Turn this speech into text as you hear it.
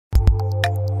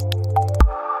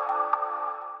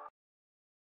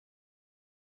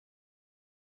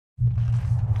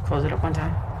Close it up one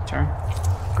time. Turn.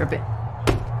 Grip it.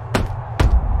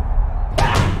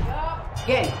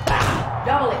 Again.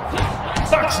 Double it.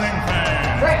 Boxing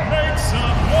fans, make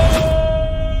some noise!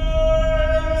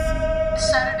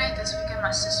 Saturday this weekend,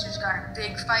 my sister's got a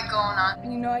big fight going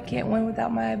on. You know I can't win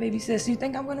without my baby sis. You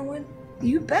think I'm gonna win?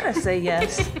 You better say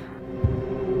yes.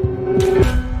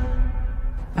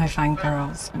 I find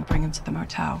girls and bring them to the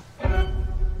motel.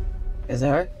 Is it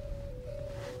her?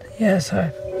 Yeah, it's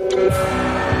her.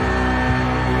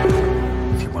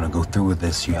 If you want to go through with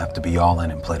this, you have to be all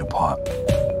in and play the part.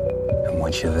 And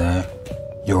once you're there,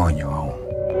 you're on your own.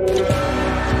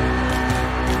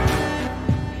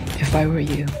 If I were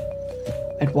you,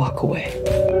 I'd walk away.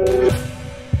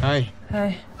 Hi.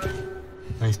 Hi.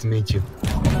 Nice to meet you.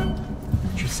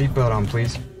 Put your seatbelt on,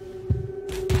 please.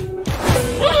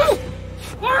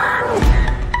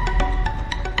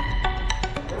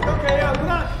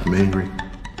 I'm angry.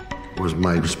 It was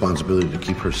my responsibility to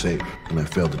keep her safe, and I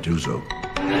failed to do so.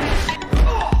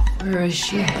 Where is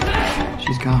she?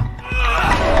 She's gone.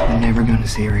 I'm never gonna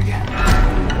see her again.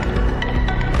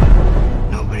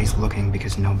 Nobody's looking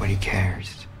because nobody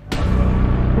cares.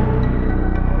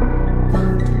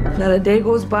 Not a day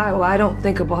goes by where I don't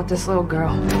think about this little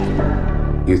girl.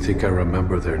 You think I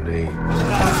remember their names?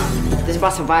 This is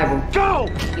about survival. Go!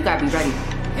 You gotta be ready.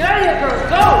 Get out of here, girl!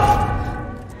 Go!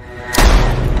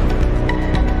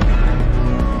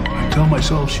 I tell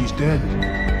myself she's dead.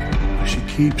 She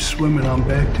keeps swimming on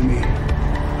back to me.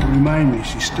 Remind me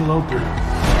she's still out there.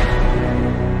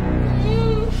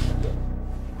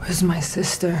 Where's my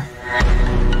sister?